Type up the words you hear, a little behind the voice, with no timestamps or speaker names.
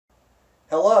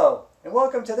Hello, and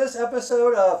welcome to this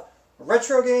episode of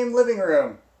Retro Game Living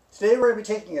Room. Today we're going to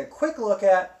be taking a quick look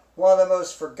at one of the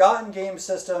most forgotten game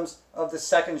systems of the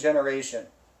second generation.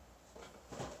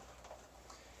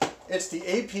 It's the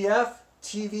APF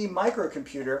TV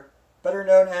Microcomputer, better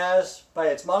known as, by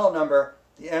its model number,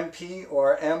 the MP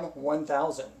or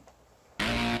M-1000.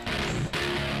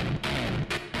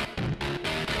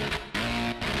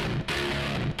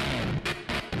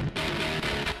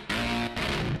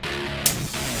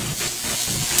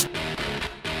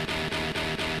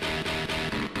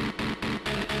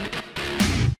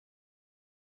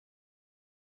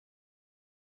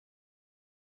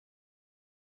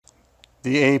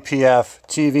 The APF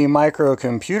TV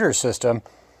Microcomputer System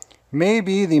may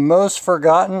be the most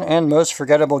forgotten and most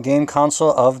forgettable game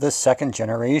console of the second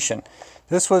generation.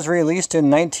 This was released in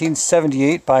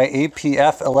 1978 by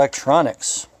APF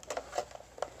Electronics.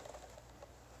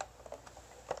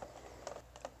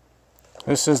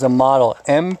 This is the model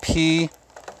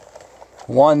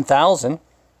MP-1000.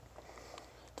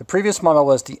 The previous model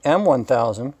was the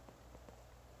M-1000.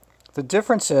 The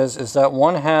difference is that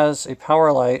one has a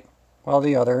power light while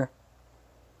the other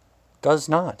does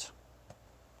not.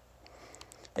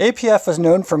 APF was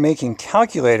known for making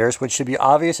calculators, which should be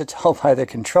obvious to tell by the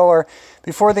controller,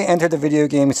 before they entered the video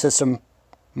game system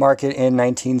market in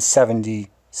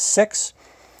 1976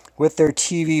 with their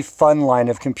TV Fun line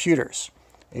of computers.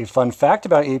 A fun fact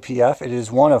about APF, it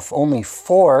is one of only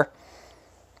 4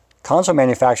 console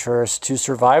manufacturers to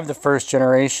survive the first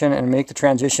generation and make the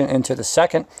transition into the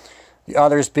second, the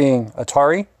others being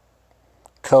Atari,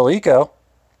 Coleco,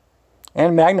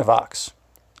 and Magnavox.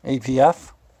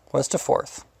 APF was the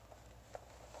 4th.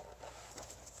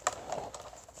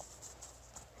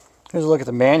 Here's a look at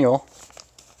the manual,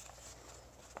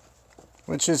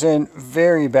 which is in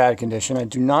very bad condition. I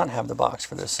do not have the box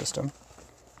for this system.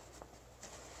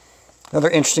 Another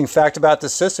interesting fact about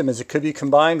this system is it could be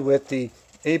combined with the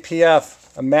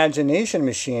APF Imagination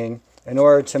Machine in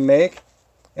order to make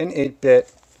an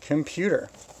 8-bit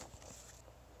computer.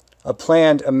 A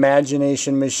planned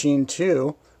Imagination Machine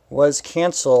 2 was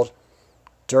canceled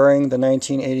during the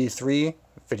 1983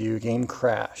 video game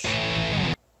crash.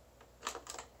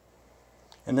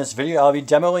 In this video, I'll be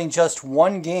demoing just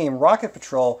one game, Rocket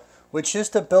Patrol, which is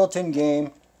the built-in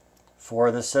game for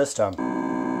the system.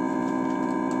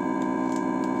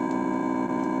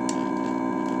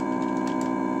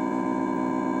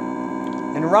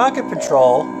 In Rocket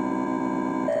Patrol,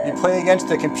 you play against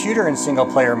the computer in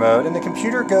single-player mode, and the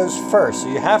computer goes first, so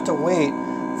you have to wait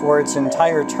for its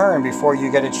entire turn before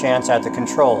you get a chance at the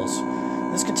controls.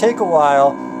 This could take a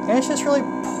while, and it's just really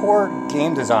poor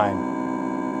game design.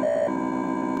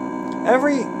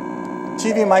 Every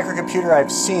TV microcomputer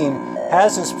I've seen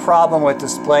has this problem with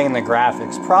displaying the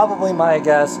graphics. Probably my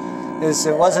guess is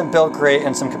it wasn't built great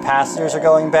and some capacitors are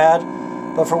going bad,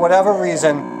 but for whatever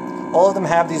reason, all of them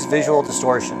have these visual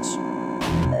distortions.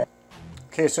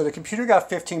 Okay, so the computer got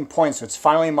 15 points, so it's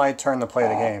finally my turn to play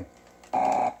the game.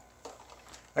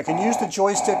 I can use the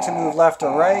joystick to move left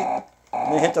or right,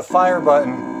 and then hit the fire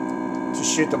button to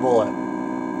shoot the bullet.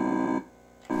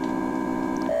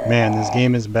 Man, this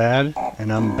game is bad,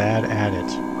 and I'm bad at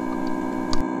it.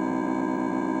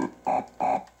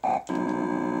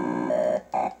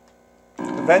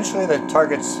 Eventually the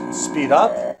targets speed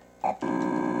up,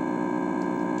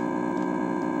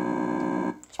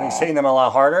 which makes hitting them a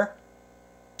lot harder.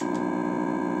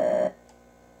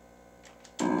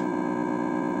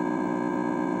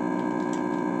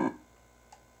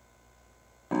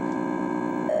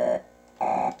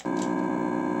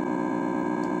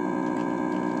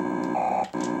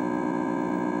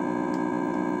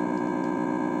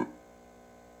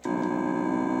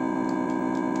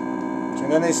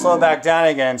 And then they slow back down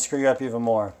again and screw you up even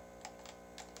more.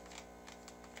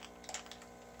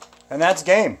 And that's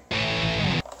game.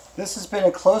 This has been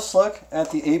a close look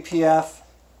at the APF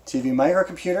TV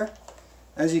Microcomputer.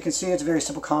 As you can see, it's a very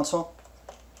simple console.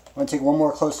 I'm going to take one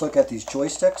more close look at these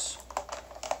joysticks.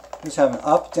 These have an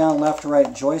up, down, left,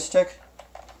 right joystick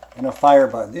and a fire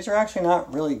button. These are actually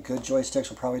not really good joysticks.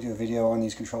 We'll probably do a video on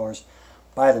these controllers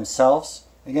by themselves.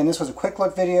 Again, this was a quick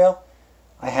look video.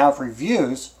 I have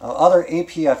reviews of other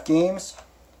APF games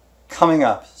coming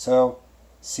up, so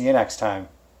see you next time.